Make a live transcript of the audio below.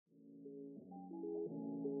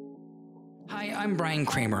Hi, I'm Brian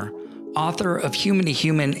Kramer, author of Human to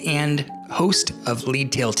Human and host of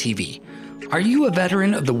Leadtail TV. Are you a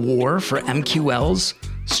veteran of the war for MQLs?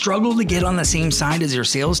 Struggle to get on the same side as your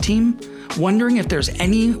sales team? Wondering if there's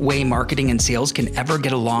any way marketing and sales can ever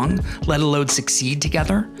get along, let alone succeed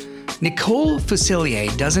together? Nicole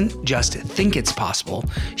Fusilier doesn't just think it's possible,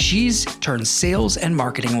 she's turned sales and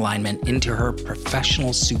marketing alignment into her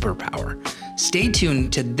professional superpower. Stay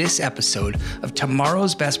tuned to this episode of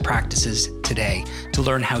Tomorrow's Best Practices today to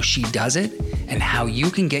learn how she does it and how you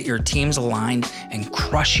can get your teams aligned and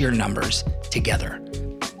crush your numbers together.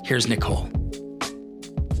 Here's Nicole.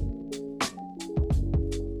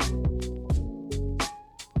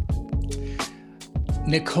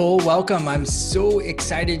 Nicole, welcome. I'm so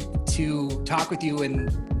excited to talk with you.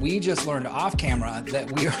 And we just learned off camera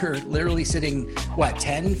that we are literally sitting,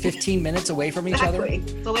 10, 15 minutes away from each other?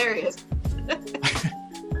 It's hilarious.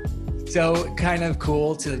 So kind of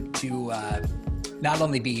cool to not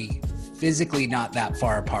only be physically not that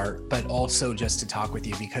far apart, but also just to talk with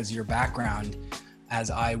you because your background, as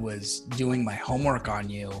I was doing my homework on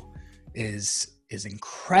you, is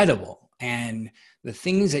incredible. And the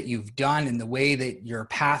things that you've done and the way that your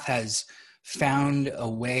path has found a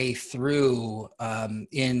way through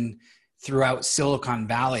throughout Silicon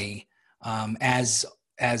Valley, as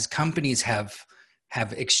companies have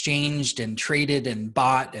exchanged and traded and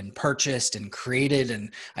bought and purchased and created.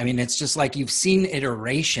 And I mean, it's just like you've seen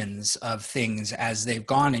iterations of things as they've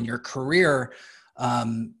gone in your career,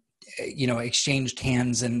 exchanged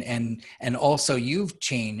hands and also you've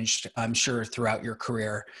changed, I'm sure, throughout your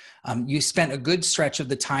career. You spent a good stretch of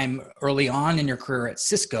the time early on in your career at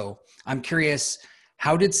Cisco. I'm curious,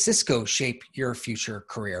 how did Cisco shape your future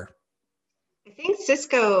career? I think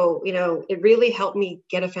Cisco, it really helped me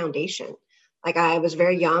get a foundation. Like I was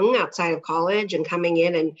very young outside of college and coming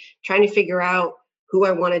in and trying to figure out who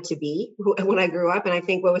I wanted to be when I grew up. And I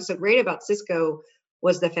think what was so great about Cisco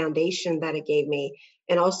was the foundation that it gave me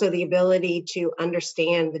and also the ability to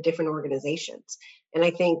understand the different organizations. And I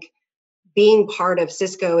think being part of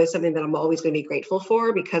Cisco is something that I'm always going to be grateful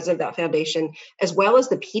for because of that foundation, as well as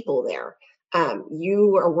the people there.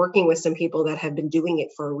 You are working with some people that have been doing it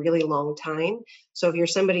for a really long time. So if you're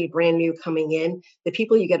somebody brand new coming in, the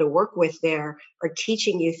people you get to work with there are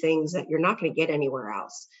teaching you things that you're not going to get anywhere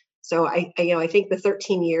else. So I think the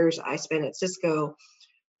 13 years I spent at Cisco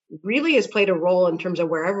really has played a role in terms of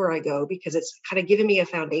wherever I go because it's kind of given me a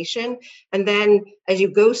foundation. And then as you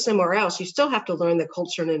go somewhere else, you still have to learn the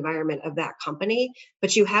culture and environment of that company,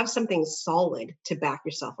 but you have something solid to back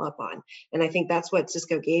yourself up on. And I think that's what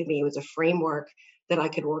Cisco gave me, was a framework that I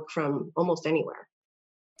could work from almost anywhere.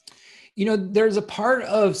 There's a part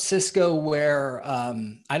of Cisco where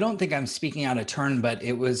I don't think I'm speaking out of turn, but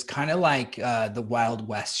it was kind of like the Wild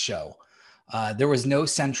West show. There was no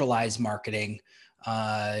centralized marketing.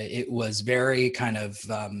 It was very kind of,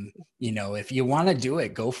 if you want to do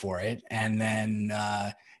it, go for it. And then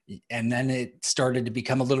it started to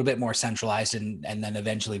become a little bit more centralized and then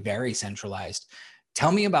eventually very centralized.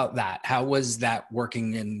 Tell me about that. How was that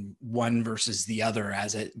working in one versus the other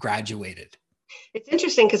as it graduated? It's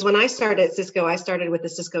interesting because when I started at Cisco, I started with the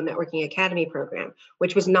Cisco Networking Academy program,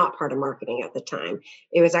 which was not part of marketing at the time.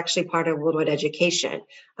 It was actually part of Worldwide Education,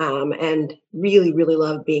 and really, really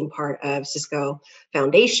loved being part of Cisco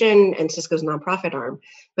Foundation and Cisco's nonprofit arm.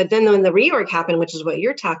 But then when the reorg happened, which is what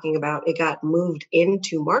you're talking about, it got moved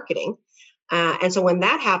into marketing. And so when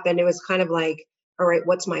that happened, it was kind of like, all right,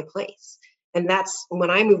 what's my place? And that's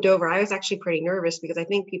when I moved over, I was actually pretty nervous because I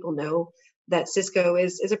think people know that Cisco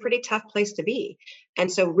is a pretty tough place to be.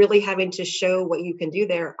 And so really having to show what you can do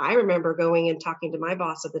there. I remember going and talking to my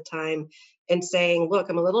boss at the time and saying, look,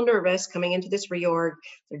 I'm a little nervous coming into this reorg.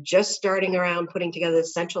 They're just starting around putting together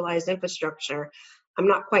this centralized infrastructure. I'm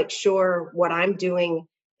not quite sure what I'm doing,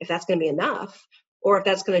 if that's going to be enough, or if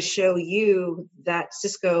that's going to show you that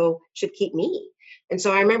Cisco should keep me. And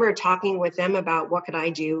so I remember talking with them about what could I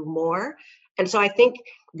do more. And so I think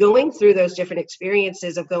going through those different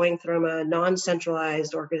experiences of going from a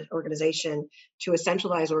non-centralized organization to a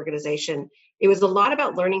centralized organization, it was a lot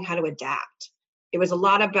about learning how to adapt. It was a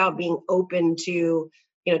lot about being open to,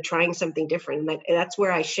 trying something different. And that's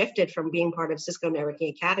where I shifted from being part of Cisco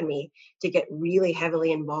Networking Academy to get really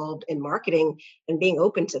heavily involved in marketing and being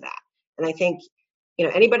open to that. And I think,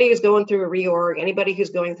 anybody who's going through a reorg, anybody who's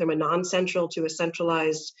going from a non-central to a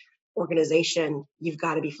centralized organization, you've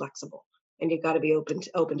got to be flexible. And you've got to be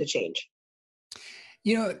open to change.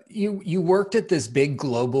 You worked at this big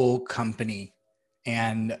global company,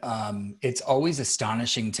 and it's always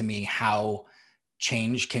astonishing to me how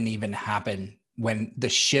change can even happen when the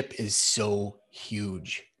ship is so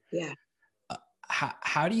huge. Yeah.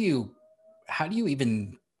 How do you how do you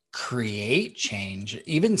even create change,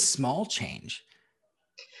 even small change?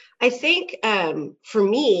 I think for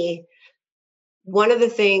me, one of the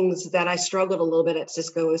things that I struggled a little bit at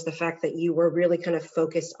Cisco is the fact that you were really kind of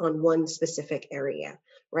focused on one specific area,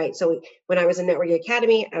 right? So when I was in Network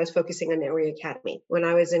Academy, I was focusing on Network Academy. When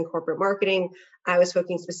I was in corporate marketing, I was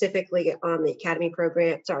focusing specifically on the Academy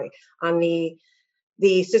program, on the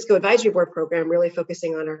Cisco Advisory Board program, really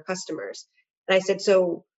focusing on our customers. And I said,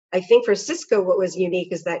 so I think for Cisco, what was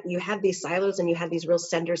unique is that you had these silos and you had these real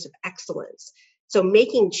centers of excellence. So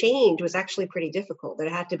making change was actually pretty difficult. There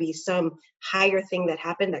had to be some higher thing that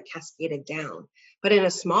happened that cascaded down. But in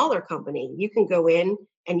a smaller company, you can go in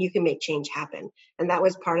and you can make change happen. And that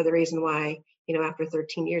was part of the reason why, after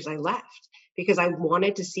 13 years, I left, because I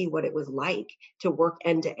wanted to see what it was like to work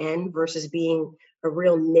end to end versus being a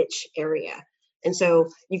real niche area. And so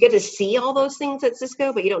you get to see all those things at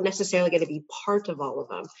Cisco, but you don't necessarily get to be part of all of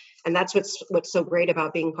them. And that's what's so great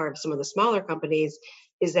about being part of some of the smaller companies,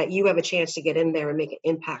 is that you have a chance to get in there and make an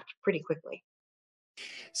impact pretty quickly.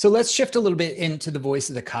 So let's shift a little bit into the voice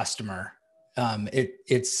of the customer.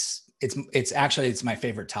 It's actually, it's my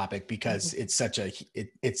favorite topic because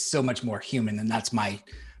it's so much more human, and that's my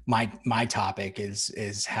topic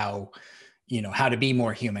is how, how to be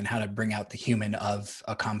more human, how to bring out the human of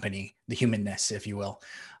a company, the humanness, if you will.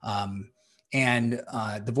 And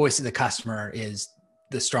the voice of the customer is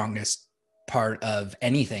the strongest part of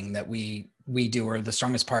anything that we do, or the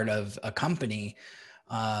strongest part of a company,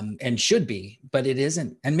 and should be, but it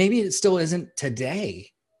isn't. And maybe it still isn't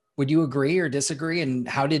today. Would you agree or disagree? And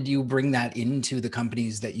how did you bring that into the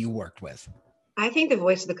companies that you worked with? I think the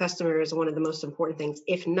voice of the customer is one of the most important things,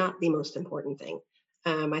 if not the most important thing.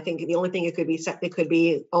 I think the only thing it could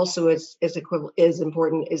be also as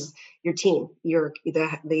important is your team,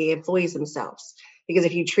 the employees themselves. Because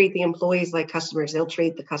if you treat the employees like customers, they'll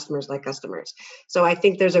treat the customers like customers. So I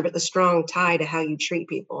think there's a strong tie to how you treat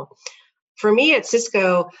people. For me at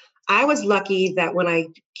Cisco, I was lucky that when I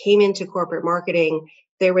came into corporate marketing,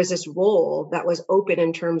 there was this role that was open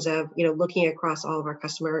in terms of, looking across all of our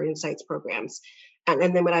customer insights programs.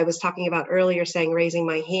 And then what I was talking about earlier, saying raising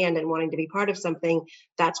my hand and wanting to be part of something,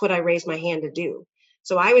 that's what I raised my hand to do.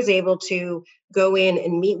 So I was able to go in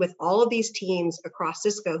and meet with all of these teams across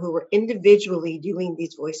Cisco who were individually doing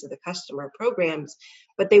these voice of the customer programs,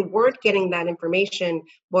 but they weren't getting that information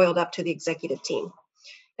boiled up to the executive team.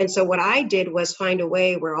 And so what I did was find a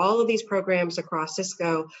way where all of these programs across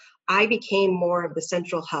Cisco, I became more of the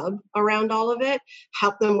central hub around all of it,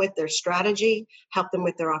 help them with their strategy, help them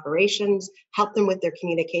with their operations, help them with their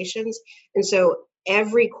communications. And so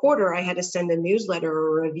every quarter I had to send a newsletter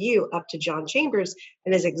or a review up to John Chambers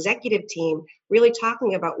and his executive team, really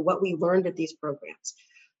talking about what we learned at these programs.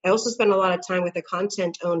 I also spent a lot of time with the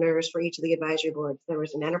content owners for each of the advisory boards. There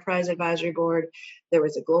was an enterprise advisory board, there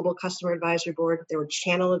was a global customer advisory board, there were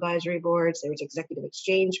channel advisory boards, there was executive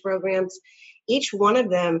exchange programs. Each one of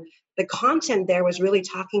them, the content there was really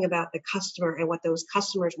talking about the customer and what those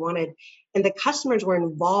customers wanted. And the customers were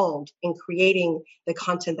involved in creating the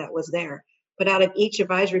content that was there. But out of each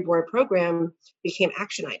advisory board program became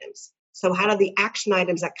action items. So how do the action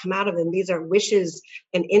items that come out of them, these are wishes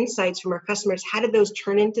and insights from our customers, how did those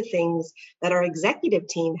turn into things that our executive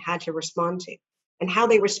team had to respond to? And how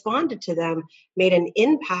they responded to them made an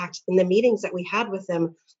impact in the meetings that we had with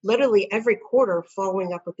them literally every quarter,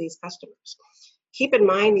 following up with these customers. Keep in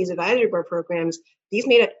mind, these advisory board programs, these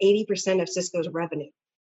made up 80% of Cisco's revenue.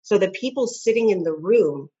 So the people sitting in the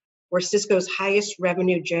room were Cisco's highest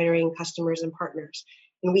revenue generating customers and partners.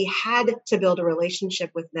 And we had to build a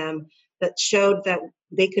relationship with them that showed that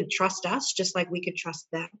they could trust us just like we could trust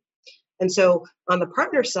them. And so on the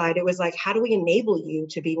partner side, it was like, how do we enable you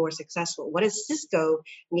to be more successful? What does Cisco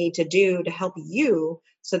need to do to help you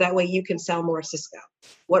so that way you can sell more Cisco?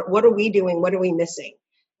 What are we doing? What are we missing?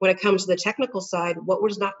 When it comes to the technical side, what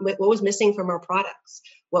was missing from our products?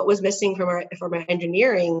 What was missing from our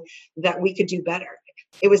engineering that we could do better?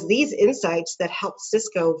 It was these insights that helped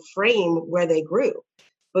Cisco frame where they grew.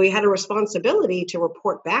 But we had a responsibility to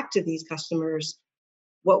report back to these customers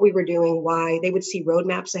what we were doing, why. They would see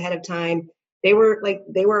roadmaps ahead of time. They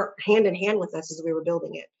were hand in hand with us as we were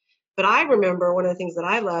building it. But I remember one of the things that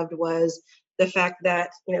I loved was the fact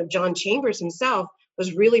that, John Chambers himself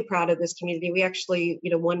was really proud of this community. We actually,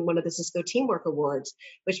 won one of the Cisco Teamwork Awards,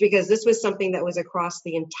 because this was something that was across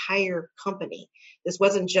the entire company. This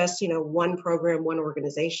wasn't just, one program, one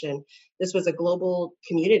organization. This was a global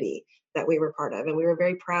community that we were part of, and we were a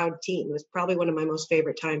very proud team. It was probably one of my most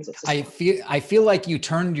favorite times at Cisco. I feel like you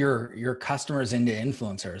turned your customers into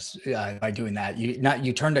influencers by doing that.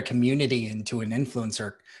 You turned a community into an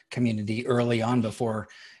influencer community early on before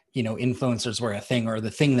influencers were a thing or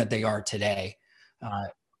the thing that they are today.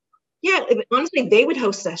 Yeah, honestly, they would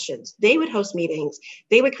host sessions. They would host meetings.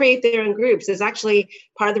 They would create their own groups. Is actually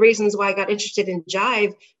part of the reasons why I got interested in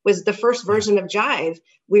Jive was the first version of Jive.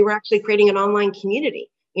 We were actually creating an online community.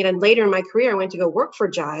 Later in my career, I went to go work for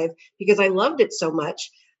Jive because I loved it so much.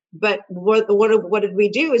 But what did we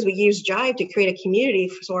do is we used Jive to create a community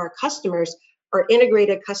so our customers, our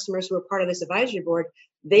integrated customers who were part of this advisory board,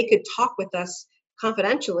 they could talk with us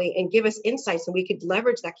confidentially and give us insights, and we could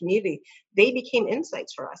leverage that community. They became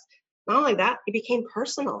insights for us. Not only that, it became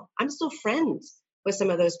personal. I'm still friends with some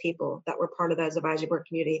of those people that were part of that advisory board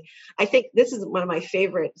community. I think this is one of my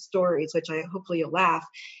favorite stories, which I hopefully you'll laugh,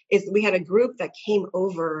 is we had a group that came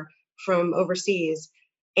over from overseas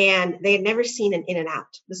and they had never seen an In-N-Out.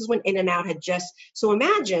 This is when In-N-Out had just, so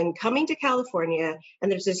imagine coming to California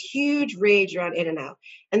and there's this huge rage around In-N-Out.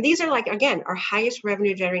 And these are like, again, our highest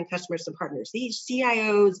revenue generating customers and partners, these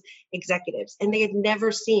CIOs, executives, and they had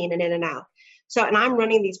never seen an In-N-Out. So, and I'm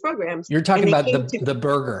running these programs. You're talking and they about came to the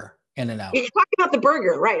burger In-N-Out. You're talking about the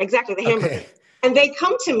burger, right? Exactly, the hamburger. Okay. And they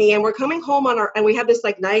come to me, and we're coming home and we have this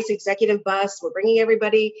like nice executive bus. We're bringing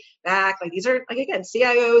everybody back. Like these are like again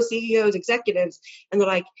CIOs, CEOs, executives, and they're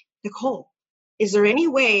like, Nicole, is there any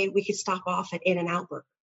way we could stop off at In-N-Out Burger?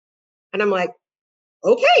 And I'm like,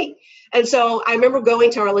 okay. And so I remember going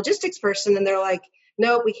to our logistics person, and they're like,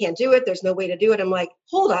 no, we can't do it. There's no way to do it. I'm like,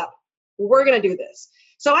 hold up, we're gonna do this.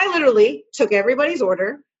 So I literally took everybody's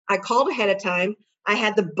order. I called ahead of time. I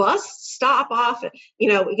had the bus stop off,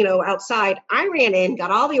 outside. I ran in,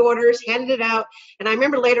 got all the orders, handed it out. And I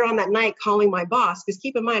remember later on that night calling my boss, because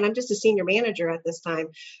keep in mind, I'm just a senior manager at this time.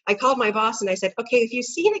 I called my boss and I said, okay, if you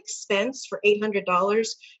see an expense for $800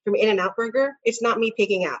 from In-N-Out Burger, it's not me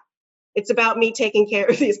picking out. It's about me taking care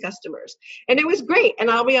of these customers. And it was great.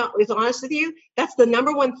 And I'll be honest with you, that's the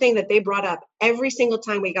number one thing that they brought up every single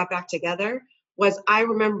time we got back together was I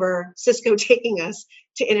remember Cisco taking us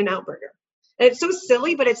to In-N-Out Burger. And it's so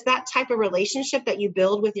silly, but it's that type of relationship that you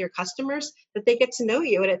build with your customers that they get to know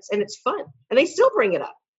you, and it's fun. And they still bring it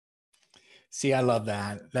up. See, I love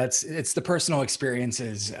that. It's the personal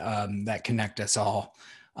experiences that connect us all.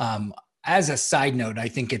 As a side note, I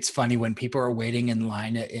think it's funny when people are waiting in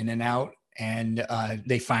line at In-N-Out and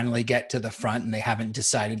they finally get to the front and they haven't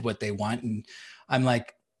decided what they want. And I'm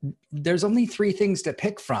like, there's only 3 things to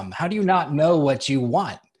pick from. How do you not know what you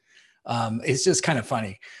want? It's just kind of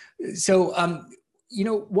funny. So,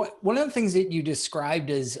 one of the things that you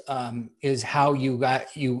described is how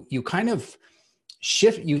you kind of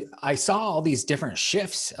shift. I saw all these different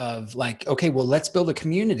shifts of like, okay, well, let's build a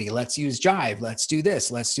community. Let's use Jive. Let's do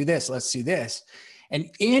this. Let's do this. Let's do this. And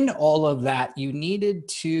in all of that, you needed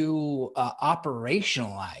to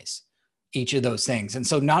operationalize each of those things. And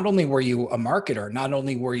so not only were you a marketer, not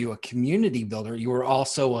only were you a community builder, you were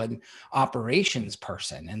also an operations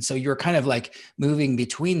person. And so you're kind of like moving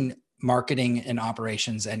between marketing and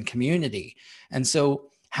operations and community. And so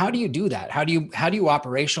how do you do that? How do you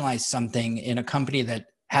operationalize something in a company that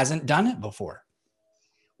hasn't done it before?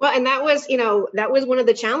 Well, and that was one of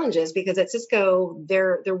the challenges because at Cisco,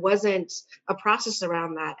 there wasn't a process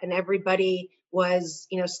around that. And everybody was,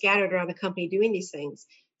 scattered around the company doing these things.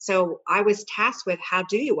 So I was tasked with how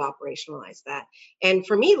do you operationalize that? And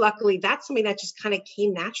for me, luckily, that's something that just kind of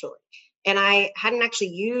came naturally. And I hadn't actually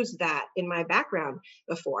used that in my background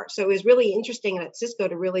before. So it was really interesting at Cisco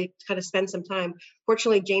to really kind of spend some time.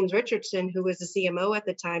 Fortunately, James Richardson, who was the CMO at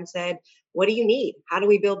the time, said, what do you need? How do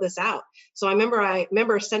we build this out? So I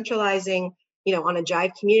remember centralizing, on a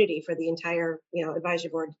Jive community for the entire, advisory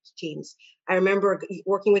board teams. I remember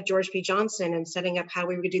working with George P. Johnson and setting up how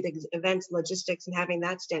we would do the events, logistics, and having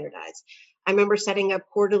that standardized. I remember setting up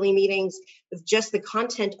quarterly meetings with just the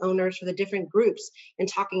content owners for the different groups and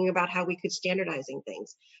talking about how we could standardizing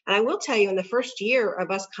things. And I will tell you, in the first year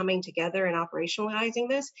of us coming together and operationalizing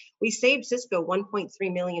this, we saved Cisco $1.3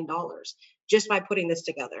 million just by putting this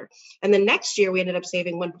together. And the next year, we ended up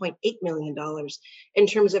saving $1.8 million in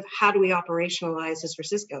terms of how do we operationalize this for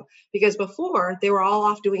Cisco? Because before, they were all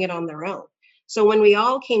off doing it on their own. So when we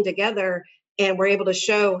all came together and were able to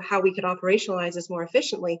show how we could operationalize this more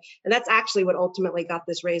efficiently, and that's actually what ultimately got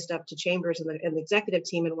this raised up to Chambers and the executive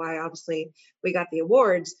team, and why obviously we got the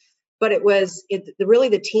awards. But it was really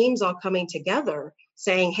the teams all coming together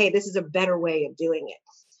saying, hey, this is a better way of doing it.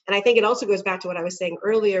 And I think it also goes back to what I was saying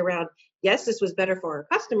earlier around, yes, this was better for our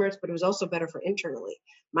customers, but it was also better for internally.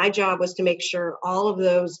 My job was to make sure all of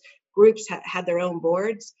those groups had their own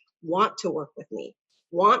boards, want to work with me,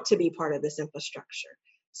 want to be part of this infrastructure.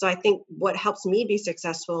 So I think what helps me be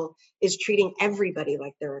successful is treating everybody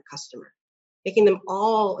like they're a customer. making them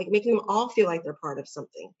all feel like they're part of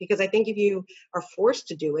something. Because I think if you are forced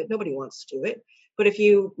to do it, nobody wants to do it. But if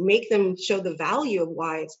you make them show the value of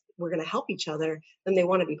why we're going to help each other, then they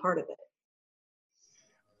want to be part of it.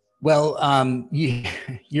 Well,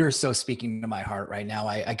 you're so speaking to my heart right now.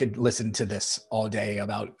 I could listen to this all day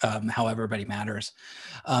about how everybody matters.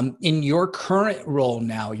 In your current role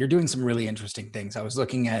now, you're doing some really interesting things. I was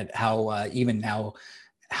looking at how even now,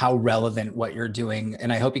 how relevant what you're doing.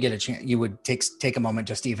 And I hope you get a chance, you would take a moment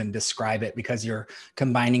just to even describe it, because you're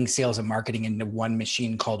combining sales and marketing into one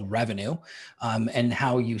machine called revenue, and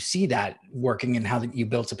how you see that working and how you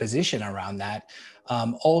built a position around that.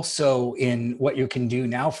 Also in what you can do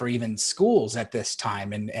now for even schools at this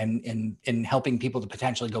time, and in helping people to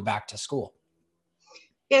potentially go back to school.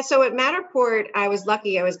 Yeah, so at Matterport, I was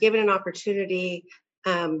lucky. I was given an opportunity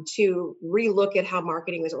to relook at how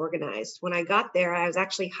marketing was organized. When I got there, I was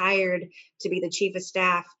actually hired to be the chief of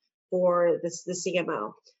staff for the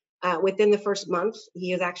CMO. Within the first month,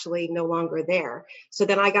 he is actually no longer there. So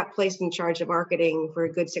then I got placed in charge of marketing for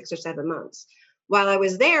a good 6 or 7 months. While I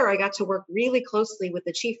was there, I got to work really closely with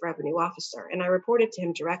the chief revenue officer, and I reported to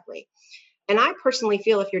him directly. And I personally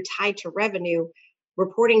feel if you're tied to revenue,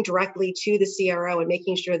 reporting directly to the CRO and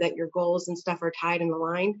making sure that your goals and stuff are tied and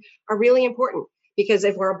aligned are really important. Because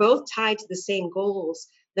if we're both tied to the same goals,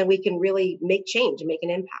 then we can really make change and make an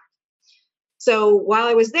impact. So while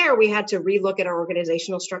I was there, we had to relook at our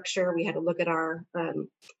organizational structure. We had to look at our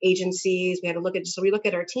agencies. We look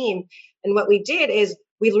at our team. And what we did is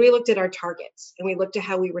we relooked at our targets, and we looked at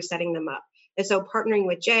how we were setting them up. And so partnering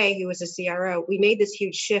with Jay, who was a CRO, we made this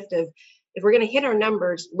huge shift of, if we're going to hit our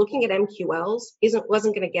numbers, looking at MQLs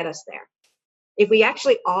wasn't going to get us there. If we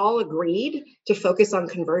actually all agreed to focus on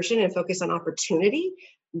conversion and focus on opportunity,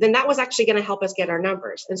 then that was actually going to help us get our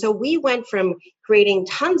numbers. And so we went from creating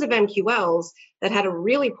tons of MQLs that had a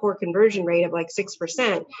really poor conversion rate of like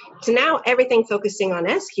 6% to now everything focusing on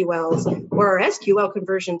SQLs, where our SQL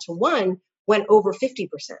conversion to 1 went over 50%.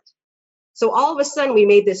 So all of a sudden we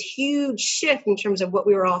made this huge shift in terms of what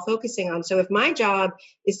we were all focusing on. So if my job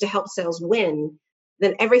is to help sales win,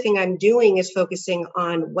 then everything I'm doing is focusing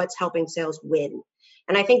on what's helping sales win.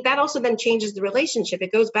 And I think that also then changes the relationship.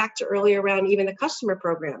 It goes back to earlier around even the customer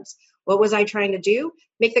programs. What was I trying to do?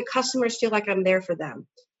 Make the customers feel like I'm there for them.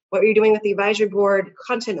 What were you doing with the advisory board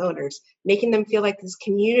content owners? Making them feel like this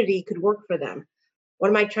community could work for them. What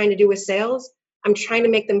am I trying to do with sales? I'm trying to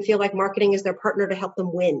make them feel like marketing is their partner to help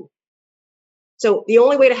them win. So the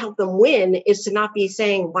only way to help them win is to not be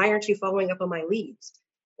saying, why aren't you following up on my leads?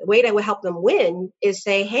 The way that will help them win is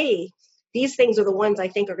say, hey, these things are the ones I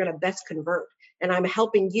think are going to best convert, and I'm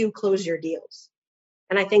helping you close your deals.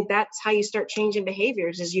 And I think that's how you start changing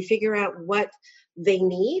behaviors, is you figure out what they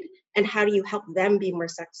need and how do you help them be more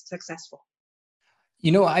successful.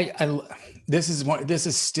 You know, this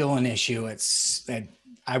is still an issue. It's,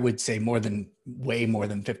 I would say, way more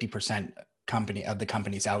than 50% of the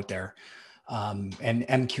companies out there. And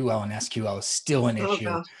MQL and SQL is still an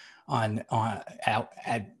issue.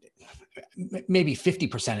 At maybe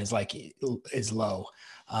 50% is low.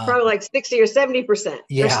 Probably like 60 or 70%.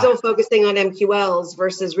 Yeah. They're still focusing on MQLs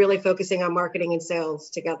versus really focusing on marketing and sales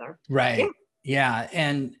together. Right. Yeah.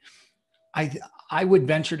 And I would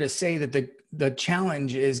venture to say that the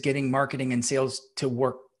challenge is getting marketing and sales to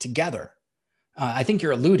work together. I think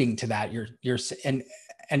you're alluding to that.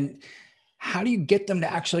 And how do you get them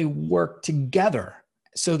to actually work together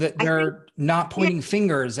so that they're not pointing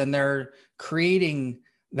fingers and they're creating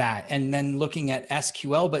that, and then looking at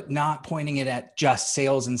SQL, but not pointing it at just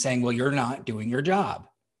sales and saying, well, you're not doing your job?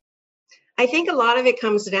 I think a lot of it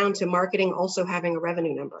comes down to marketing also having a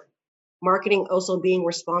revenue number, marketing also being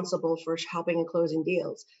responsible for helping and closing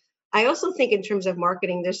deals. I also think in terms of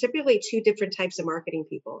marketing, there's typically 2 different types of marketing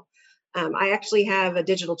people. I actually have a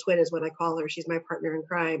digital twin, is what I call her. She's my partner in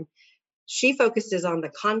crime. She focuses on the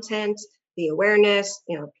content, the awareness,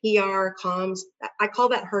 PR, comms. I call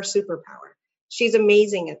that her superpower. She's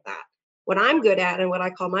amazing at that. What I'm good at and what I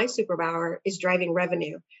call my superpower is driving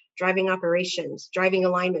revenue, driving operations, driving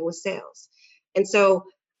alignment with sales. And so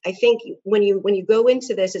I think when you go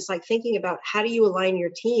into this, it's like thinking about how do you align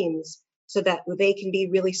your teams so that they can be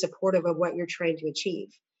really supportive of what you're trying to achieve.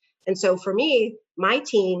 And so for me, my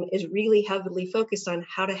team is really heavily focused on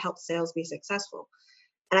how to help sales be successful.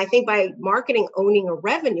 And I think by marketing owning a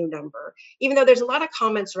revenue number, even though there's a lot of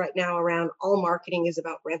comments right now around all marketing is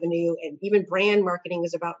about revenue and even brand marketing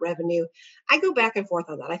is about revenue, I go back and forth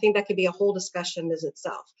on that. I think that could be a whole discussion as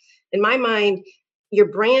itself. In my mind, your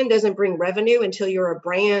brand doesn't bring revenue until you're a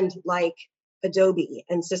brand like Adobe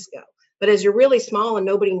and Cisco. But as you're really small and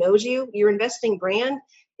nobody knows you, your investing brand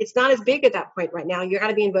it's not as big at that point right now. You got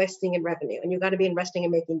to be investing in revenue, and you got to be investing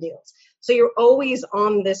in making deals. So you're always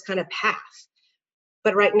on this kind of path.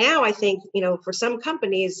 But right now, I think, for some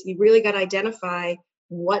companies, you really got to identify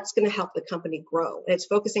what's going to help the company grow. And it's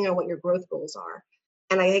focusing on what your growth goals are.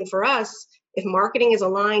 And I think for us, if marketing is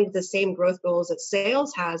aligned with the same growth goals that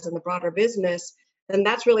sales has in the broader business, then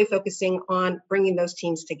that's really focusing on bringing those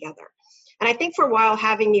teams together. And I think for a while,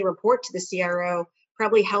 having me report to the CRO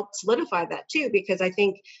probably helped solidify that too, because I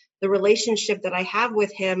think the relationship that I have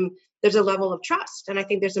with him, there's a level of trust. And I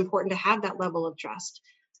think there's important to have that level of trust.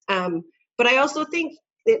 But I also think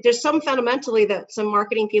there's some fundamentally that some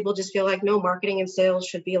marketing people just feel like, no, marketing and sales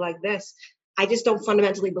should be like this. I just don't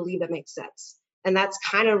fundamentally believe that makes sense. And that's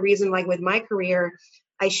kind of reason, like with my career,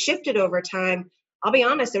 I shifted over time. I'll be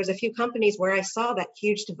honest, there was a few companies where I saw that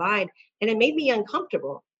huge divide, and it made me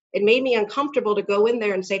uncomfortable. It made me uncomfortable to go in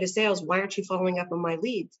there and say to sales, why aren't you following up on my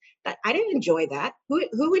leads? I didn't enjoy that.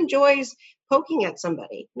 Who enjoys poking at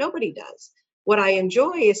somebody? Nobody does. What I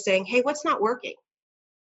enjoy is saying, hey, what's not working?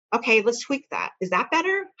 Okay, let's tweak that. Is that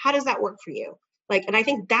better? How does that work for you? And I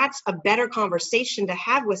think that's a better conversation to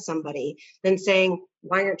have with somebody than saying,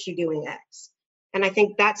 why aren't you doing X? And I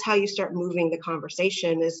think that's how you start moving the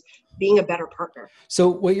conversation, is being a better partner. So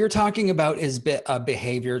what you're talking about is a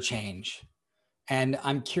behavior change. And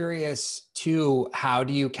I'm curious too, how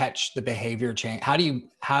do you catch the behavior change? How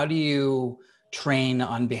do you train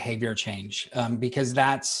on behavior change? Because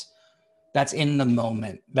that's in the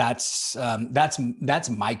moment. That's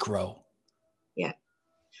micro. Yeah.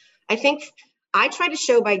 I think I try to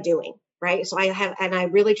show by doing, right? So I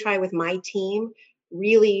really try with my team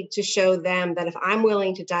really to show them that if I'm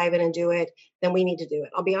willing to dive in and do it, then we need to do it.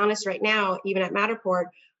 I'll be honest, right now, even at Matterport,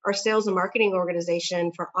 our sales and marketing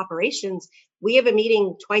organization for operations, we have a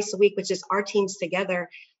meeting twice a week, which is our teams together,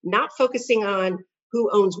 not focusing on who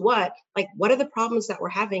owns what, like what are the problems that we're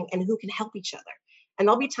having and who can help each other. And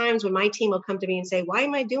there'll be times when my team will come to me and say, why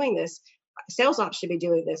am I doing this? Sales ops should be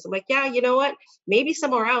doing this. I'm like, yeah, you know what? Maybe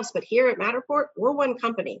somewhere else, but here at Matterport, we're one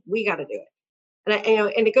company. We got to do it.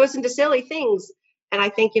 And it goes into silly things. And I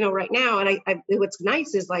think, right now, and what's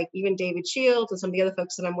nice is like even David Shields and some of the other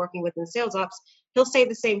folks that I'm working with in sales ops, he'll say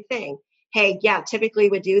the same thing. Hey, yeah, typically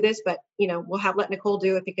would do this, but we'll let Nicole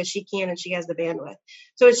do it because she can and she has the bandwidth.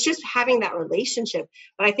 So it's just having that relationship.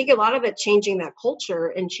 But I think a lot of it, changing that culture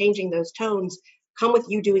and changing those tones, come with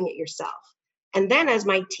you doing it yourself. And then as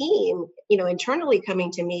my team, internally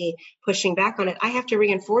coming to me, pushing back on it, I have to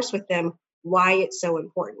reinforce with them why it's so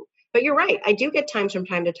important. But you're right. I do get times from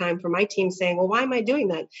time to time from my team saying, well, why am I doing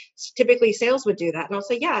that? Typically sales would do that. And I'll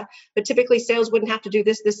say, yeah, but typically sales wouldn't have to do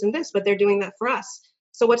this, this, and this, but they're doing that for us.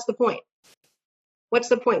 So what's the point? What's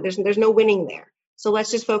the point? There's no winning there. So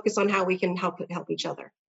let's just focus on how we can help each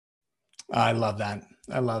other. I love that.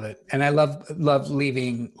 I love it. And I love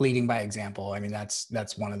leading by example. I mean,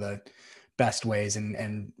 that's one of the best ways.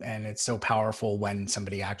 And it's so powerful when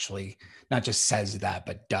somebody actually not just says that,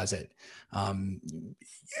 but does it.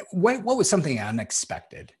 What was something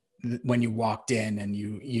unexpected when you walked in and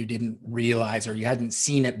you didn't realize, or you hadn't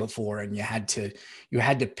seen it before, and you had to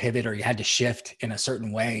pivot, or you had to shift in a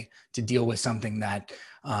certain way to deal with something that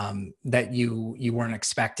you weren't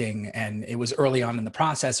expecting, and it was early on in the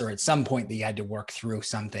process, or at some point that you had to work through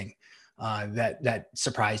something that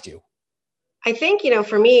surprised you? I think,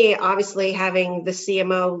 for me, obviously having the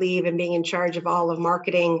CMO leave and being in charge of all of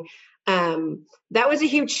marketing, that was a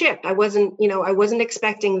huge shift. I wasn't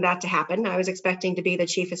expecting that to happen. I was expecting to be the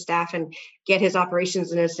chief of staff and get his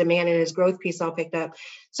operations and his demand and his growth piece all picked up.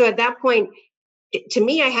 So at that point, to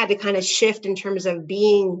me, I had to kind of shift in terms of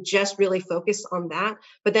being just really focused on that,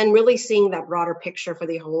 but then really seeing that broader picture for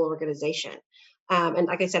the whole organization. And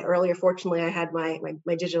like I said earlier, fortunately, I had my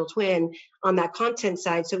digital twin on that content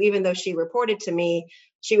side. So even though she reported to me,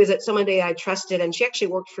 she was at somebody I trusted, and she actually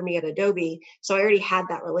worked for me at Adobe. So I already had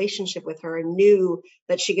that relationship with her and knew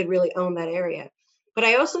that she could really own that area. But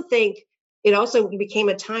I also think it also became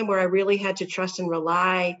a time where I really had to trust and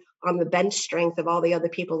rely on the bench strength of all the other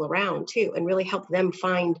people around too, and really help them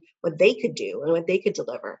find what they could do and what they could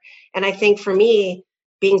deliver. And I think for me,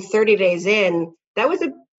 being 30 days in, that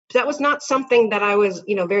was not something that I was,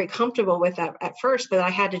 very comfortable with at first, but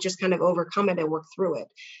I had to just kind of overcome it and work through it.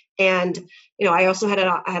 And, I also had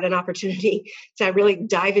an opportunity to really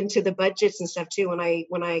dive into the budgets and stuff too.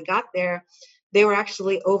 When I got there, they were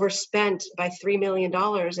actually overspent by $3 million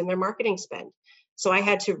in their marketing spend. So I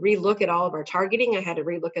had to relook at all of our targeting. I had to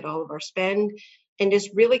relook at all of our spend and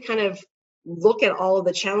just really kind of look at all of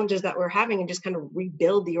the challenges that we're having and just kind of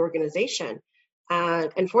rebuild the organization.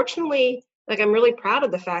 And fortunately, I'm really proud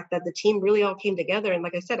of the fact that the team really all came together. And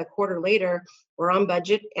like I said, a quarter later, we're on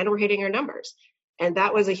budget and we're hitting our numbers. And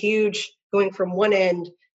that was a huge going from one end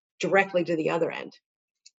directly to the other end.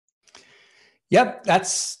 Yep,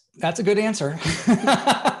 that's a good answer.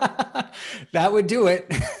 That would do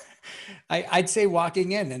it. I'd say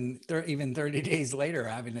walking in and even 30 days later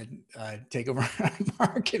having to take over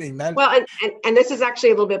marketing. Well, and this is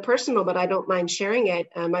actually a little bit personal, but I don't mind sharing it.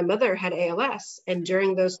 My mother had ALS, and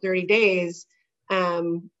during those 30 days,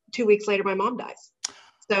 2 weeks later, my mom dies.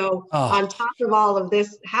 So on top of all of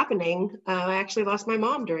this happening, I actually lost my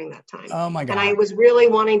mom during that time. Oh my God. And I was really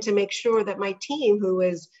wanting to make sure that my team, who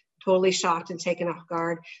was totally shocked and taken off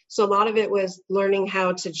guard. So a lot of it was learning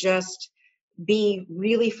how to just be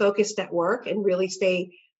really focused at work and really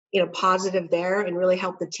stay, positive there and really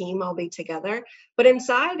help the team all be together. But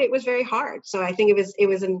inside it was very hard. So I think it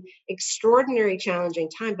was an extraordinary challenging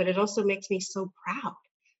time, but it also makes me so proud.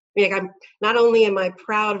 Like, I'm not only am I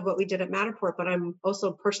proud of what we did at Matterport, but I'm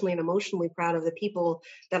also personally and emotionally proud of the people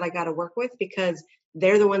that I got to work with, because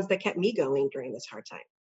they're the ones that kept me going during this hard time.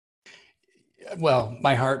 Well,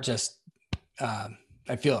 my heart just,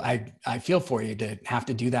 I feel for you to have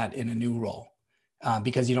to do that in a new role,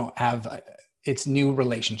 because you don't have, it's new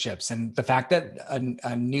relationships. And the fact that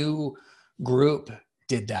a new group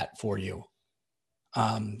did that for you,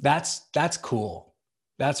 that's cool.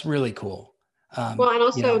 That's really cool. Well, and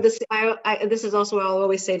also this is also what I'll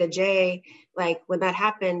always say to Jay, like when that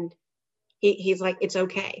happened, he's like, it's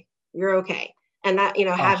okay. You're okay. And that,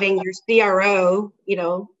 having your CRO,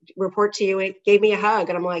 report to you, it gave me a hug,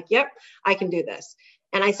 and I'm like, yep, I can do this.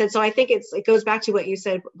 And I said, so I think it goes back to what you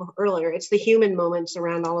said earlier. It's the human moments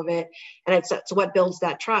around all of it. And it's what builds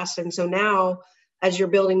that trust. And so now as you're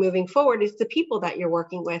building moving forward, it's the people that you're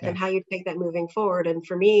working with and how you take that moving forward. And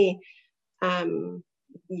for me,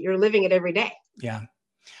 you're living it every day. Yeah.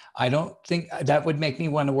 I don't think that would make me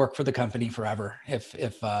want to work for the company forever. If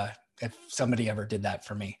somebody ever did that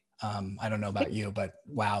for me. I don't know about you, but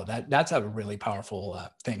wow, that's a really powerful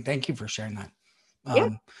thing. Thank you for sharing that.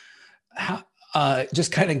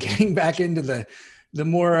 Just kind of getting back into the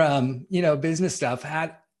more, business stuff.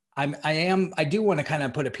 I do want to kind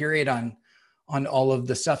of put a period on all of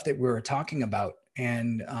the stuff that we were talking about,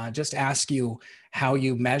 and just ask you how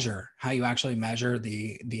you actually measure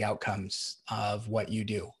the outcomes of what you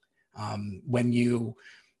do. When you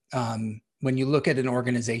look at an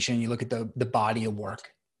organization, you look at the body of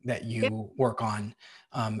work that you work on,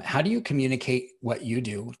 how do you communicate what you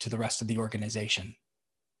do to the rest of the organization?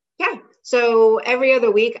 Yeah. So every other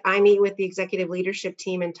week I meet with the executive leadership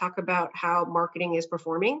team and talk about how marketing is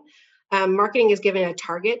performing. Marketing is given a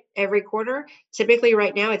target every quarter. Typically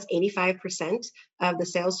right now it's 85% of the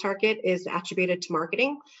sales target is attributed to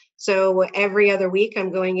marketing. So every other week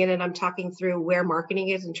I'm going in and I'm talking through where marketing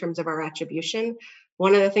is in terms of our attribution.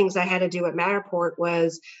 One of the things I had to do at Matterport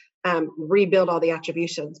was rebuild all the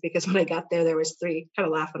attributions, because when I got there was kind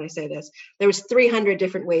of laugh when I say this, there was 300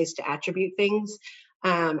 different ways to attribute things.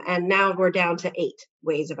 And now we're down to 8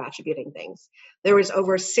 ways of attributing things. There was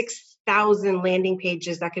over 6,000 landing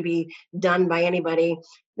pages that could be done by anybody.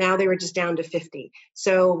 Now they were just down to 50.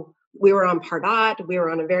 So we were on Pardot. We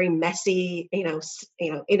were on a very messy,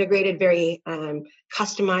 integrated, very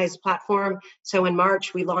customized platform. So in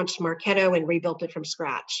March, we launched Marketo and rebuilt it from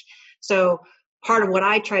scratch. So part of what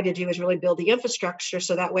I try to do is really build the infrastructure,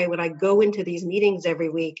 so that way when I go into these meetings every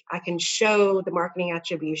week, I can show the marketing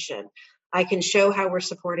attribution. I can show how we're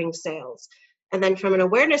supporting sales. And then from an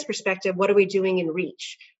awareness perspective, what are we doing in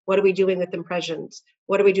reach? What are we doing with impressions?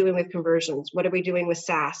 What are we doing with conversions? What are we doing with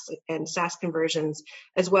SaaS and SaaS conversions,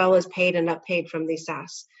 as well as paid and not paid from these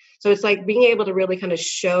SaaS? So it's like being able to really kind of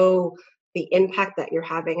show the impact that you're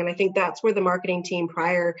having. And I think that's where the marketing team,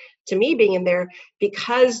 prior to me being in there,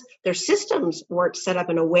 because their systems weren't set up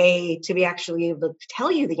in a way to be actually able to tell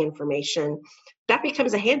you the information, that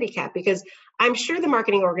becomes a handicap, because I'm sure the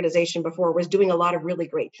marketing organization before was doing a lot of really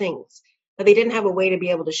great things, but they didn't have a way to be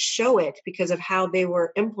able to show it because of how they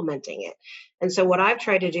were implementing it. And so what I've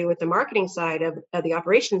tried to do with the marketing side of the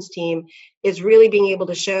operations team is really being able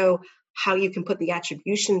to show how you can put the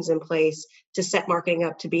attributions in place to set marketing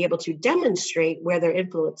up to be able to demonstrate where they're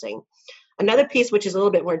influencing. Another piece, which is a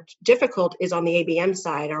little bit more difficult, is on the ABM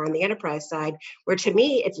side or on the enterprise side, where to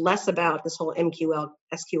me, it's less about this whole MQL,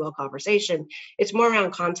 SQL conversation. It's more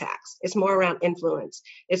around contacts. It's more around influence.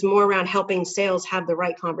 It's more around helping sales have the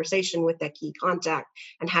right conversation with that key contact,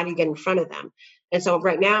 and how do you get in front of them. And so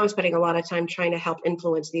right now I'm spending a lot of time trying to help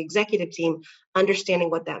influence the executive team, understanding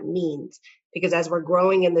what that means. Because as we're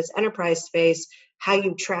growing in this enterprise space, how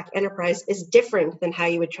you track enterprise is different than how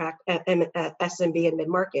you would track SMB and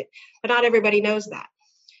mid-market. But not everybody knows that.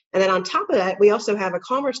 And then on top of that, we also have a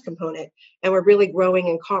commerce component, and we're really growing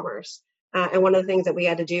in commerce. And one of the things that we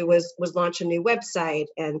had to do was launch a new website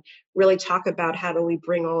and really talk about how do we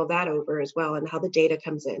bring all of that over as well and how the data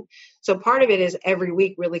comes in. So part of it is every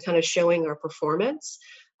week really kind of showing our performance.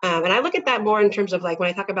 And I look at that more in terms of like when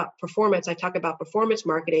I talk about performance, I talk about performance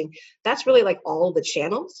marketing. That's really like all the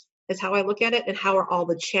channels is how I look at it, and how are all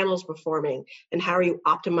the channels performing, and how are you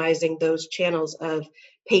optimizing those channels of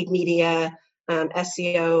paid media,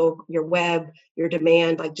 SEO, your web, your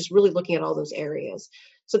demand, like just really looking at all those areas.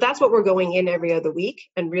 So that's what we're going in every other week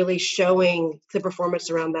and really showing the performance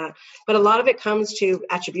around that. But a lot of it comes to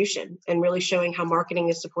attribution and really showing how marketing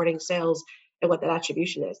is supporting sales and what that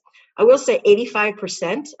attribution is. I will say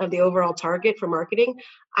 85% of the overall target for marketing,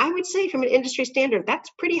 I would say from an industry standard, that's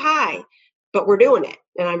pretty high, but we're doing it.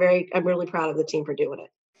 And I'm really proud of the team for doing it.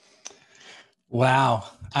 Wow.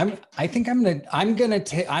 I think I'm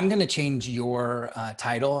gonna change your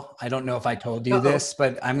title. I don't know if I told you this,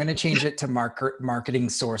 but I'm gonna change it to marketing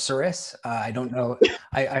sorceress. I don't know.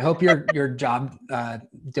 I hope your job I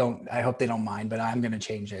hope they don't mind, but I'm gonna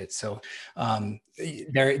change it. So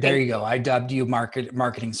there you go. I dubbed you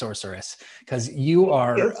marketing sorceress because you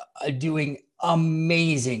are doing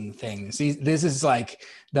amazing things. This is like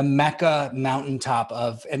the Mecca mountaintop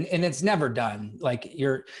of, and it's never done. Like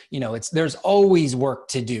there's always work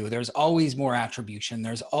to do. There's always more attribution.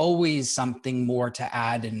 There's always something more to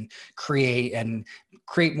add and create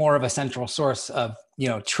more of a central source of,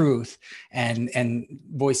 truth and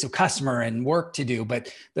voice of customer and work to do.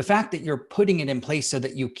 But the fact that you're putting it in place so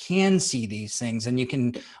that you can see these things and you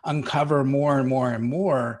can uncover more and more and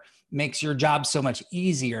more makes your job so much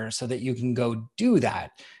easier so that you can go do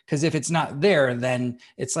that. Because if it's not there, then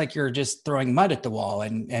it's like you're just throwing mud at the wall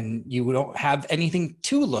and you don't have anything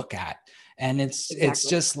to look at. And it's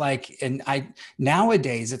just like,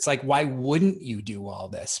 nowadays it's like, why wouldn't you do all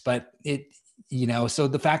this? But so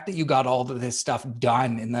the fact that you got all of this stuff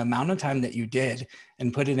done in the amount of time that you did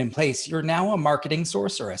and put it in place, you're now a marketing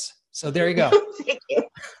sorceress. So there you go.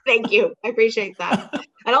 Thank you. I appreciate that.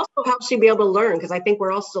 It also helps you be able to learn, because I think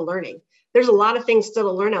we're all still learning. There's a lot of things still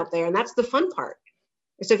to learn out there, and that's the fun part.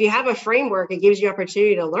 So if you have a framework, it gives you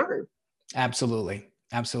opportunity to learn. Absolutely.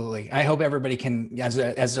 Absolutely. I hope everybody can, as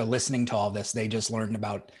they're listening to all this, they just learned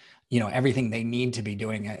about, everything they need to be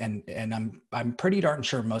doing. And I'm pretty darn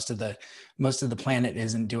sure most of the planet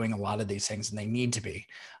isn't doing a lot of these things, and they need to be.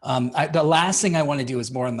 The last thing I want to do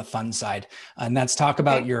is more on the fun side, and that's talk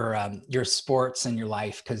about your sports and your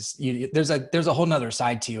life, because there's a whole nother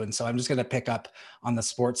side to you. And so I'm just going to pick up on the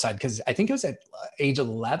sports side, because I think it was at age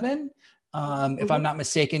 11. If I'm not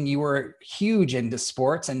mistaken, you were huge into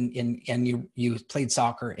sports and you played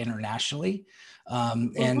soccer internationally.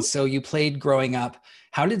 And so you played growing up.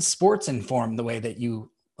 How did sports inform the way that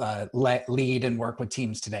you lead and work with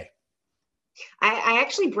teams today? I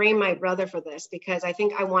actually blame my brother for this, because I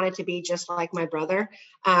think I wanted to be just like my brother.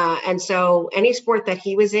 And so any sport that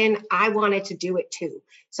he was in, I wanted to do it too.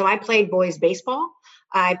 So I played boys baseball.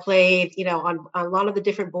 I played, on a lot of the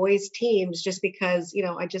different boys teams, just because,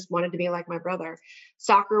 I just wanted to be like my brother.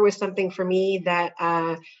 Soccer was something for me that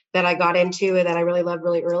I got into and that I really loved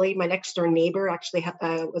really early. My next door neighbor actually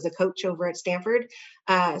was a coach over at Stanford.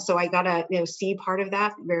 So I got to, see part of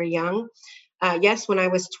that very young. Yes, when I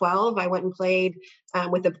was 12, I went and played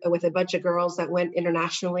with a bunch of girls that went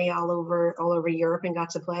internationally all over Europe and got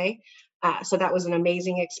to play. So that was an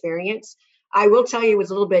amazing experience. I will tell you,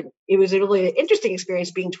 it was a really interesting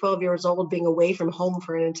experience being 12 years old, being away from home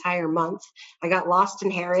for an entire month. I got lost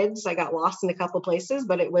in Harrods. I got lost in a couple places,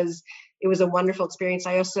 but it was a wonderful experience.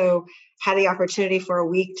 I also had the opportunity for a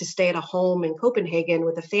week to stay at a home in Copenhagen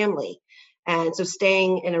with a family. And so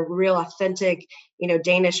staying in a real authentic,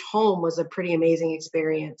 Danish home was a pretty amazing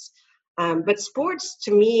experience. But sports,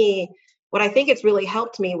 to me, what I think it's really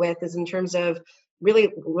helped me with is in terms of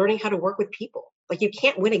really learning how to work with people. Like, you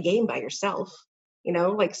can't win a game by yourself.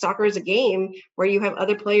 Like soccer is a game where you have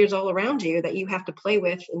other players all around you that you have to play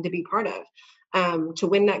with and to be part of to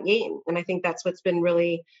win that game. And I think that's what's been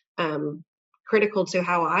really critical to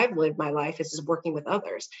how I've lived my life is working with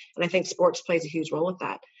others. And I think sports plays a huge role with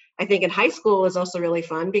that. I think in high school was also really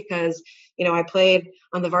fun because, I played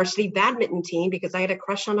on the varsity badminton team because I had a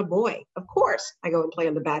crush on a boy. Of course, I go and play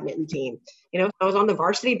on the badminton team. I was on the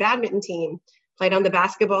varsity badminton team, played on the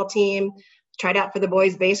basketball team, tried out for the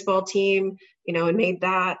boys baseball team, and made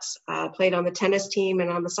that, played on the tennis team and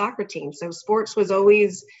on the soccer team. So sports has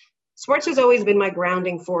always been my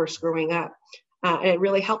grounding force growing up. And it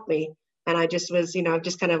really helped me. And I just was, I've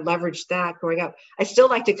just kind of leveraged that growing up. I still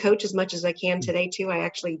like to coach as much as I can today too. I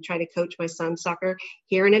actually try to coach my son's soccer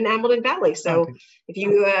here in Hamilton Valley. So if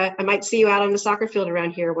you, I might see you out on the soccer field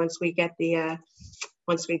around here once we get the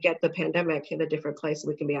once we get the pandemic in a different place,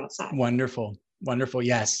 we can be outside. Wonderful.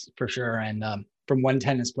 Yes, for sure. And from one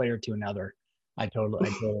tennis player to another. I totally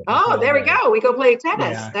there we go. We go play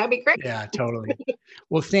tennis. Yeah. That'd be great. Yeah, totally.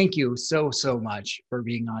 Well, thank you so much for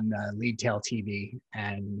being on Leadtail TV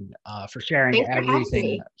and for sharing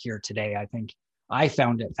everything here today. I think I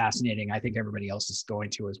found it fascinating. I think everybody else is going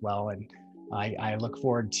to as well. And I look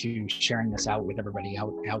forward to sharing this out with everybody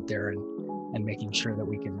out there and making sure that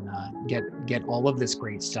we can get all of this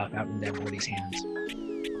great stuff out into everybody's hands.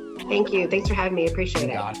 Thank you. Thanks for having me. Appreciate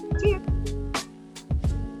it. See you.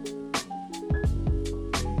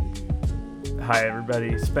 Hi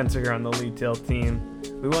everybody, Spencer here on the Leadtail team.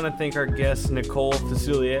 We want to thank our guest Nicole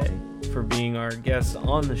Fusilier for being our guest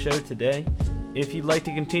on the show today. If you'd like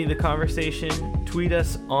to continue the conversation, tweet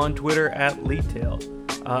us on Twitter at Leadtail.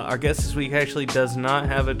 Our guest this week actually does not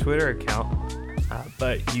have a Twitter account,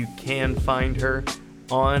 but you can find her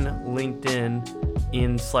on LinkedIn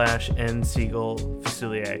in /N Siegel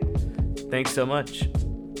Fusilier. Thanks so much.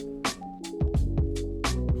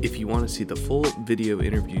 If you want to see the full video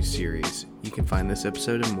interview series, you can find this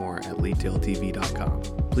episode and more at leadtailtv.com.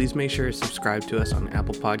 Please make sure to subscribe to us on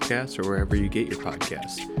Apple Podcasts or wherever you get your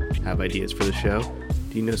podcasts. Have ideas for the show?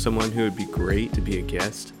 Do you know someone who would be great to be a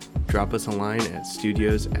guest? Drop us a line at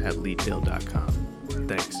studios@leadtail.com.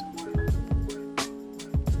 Thanks.